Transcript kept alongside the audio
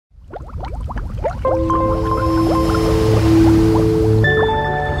Hi,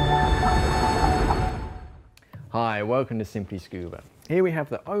 welcome to Simply Scuba. Here we have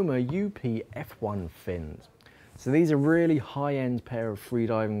the Omer UP-F1 fins. So these are really high-end pair of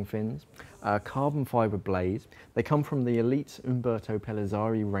freediving fins, carbon fibre blades. They come from the elite Umberto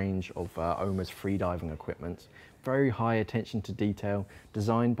Pelizzari range of Omer's freediving equipment. Very high attention to detail,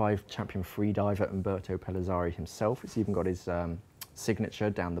 designed by champion freediver Umberto Pelizzari himself. It's even got his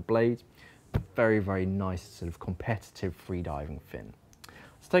signature down the blade. Very, very nice sort of competitive freediving fin.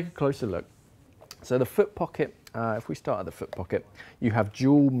 Let's take a closer look. So the foot pocket, if we start at the foot pocket, you have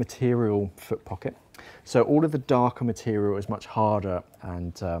dual material foot pocket. So all of the darker material is much harder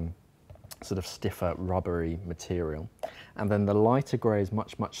and sort of stiffer, rubbery material. And then the lighter grey is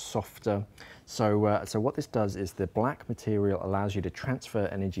much, much softer. So, so what this does is the black material allows you to transfer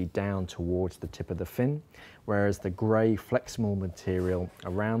energy down towards the tip of the fin, whereas the grey flexible material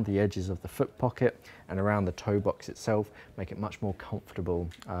around the edges of the foot pocket and around the toe box itself make it much more comfortable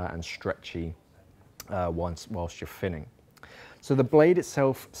and stretchy whilst you're finning. So the blade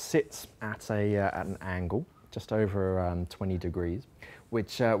itself sits at an angle just over 20 degrees,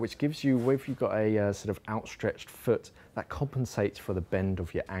 which gives you, if you've got a sort of outstretched foot, that compensates for the bend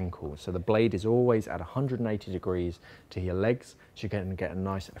of your ankle. So the blade is always at 180 degrees to your legs, so you can get a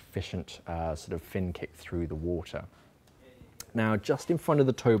nice efficient sort of fin kick through the water. Now, just in front of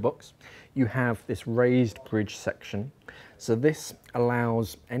the toe box, you have this raised bridge section. So this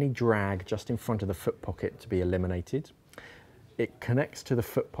allows any drag just in front of the foot pocket to be eliminated. It connects to the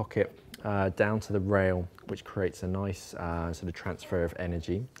foot pocket down to the rail, which creates a nice sort of transfer of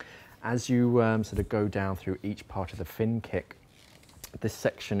energy. As you sort of go down through each part of the fin kick, this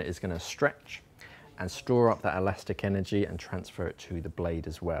section is going to stretch and store up that elastic energy and transfer it to the blade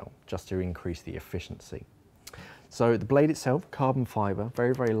as well, just to increase the efficiency. So the blade itself, carbon fibre,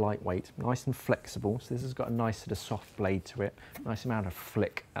 very, very lightweight, nice and flexible. So this has got a nice sort of soft blade to it, nice amount of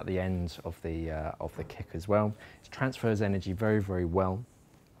flick at the ends of the kick as well. It transfers energy very, very well.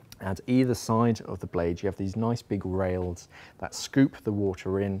 At either side of the blade, you have these nice big rails that scoop the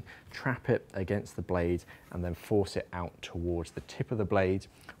water in, trap it against the blade, and then force it out towards the tip of the blade,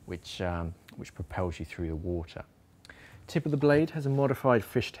 which propels you through the water. Tip of the blade has a modified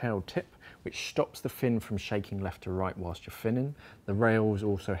fishtail tip, which stops the fin from shaking left to right whilst you're finning. The rails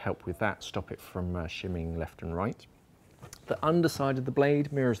also help with that, stop it from shimmying left and right. The underside of the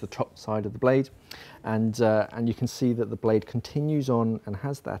blade mirrors the top side of the blade, and you can see that the blade continues on and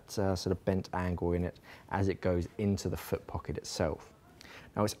has that sort of bent angle in it as it goes into the foot pocket itself.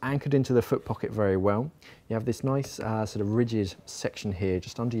 Now it's anchored into the foot pocket very well. You have this nice sort of rigid section here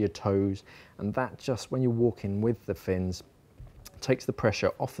just under your toes, and that just when you're walking with the fins takes the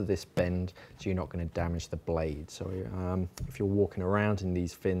pressure off of this bend, so you're not going to damage the blade. So if you're walking around in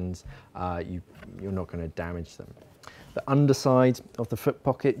these fins, you're not going to damage them. The underside of the foot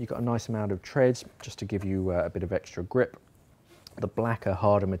pocket, you've got a nice amount of tread just to give you a bit of extra grip. The blacker,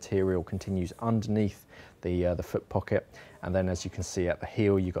 harder material continues underneath the foot pocket, and then as you can see at the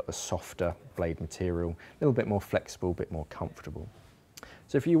heel, you've got the softer blade material, a little bit more flexible, a bit more comfortable.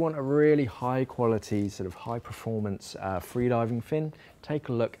 So if you want a really high quality, sort of high performance freediving fin, take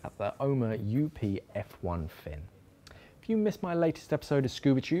a look at the Omer UP-F1 fin. If you missed my latest episode of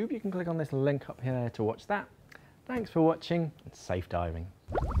Scuba Tube, you can click on this link up here to watch that. Thanks for watching and safe diving.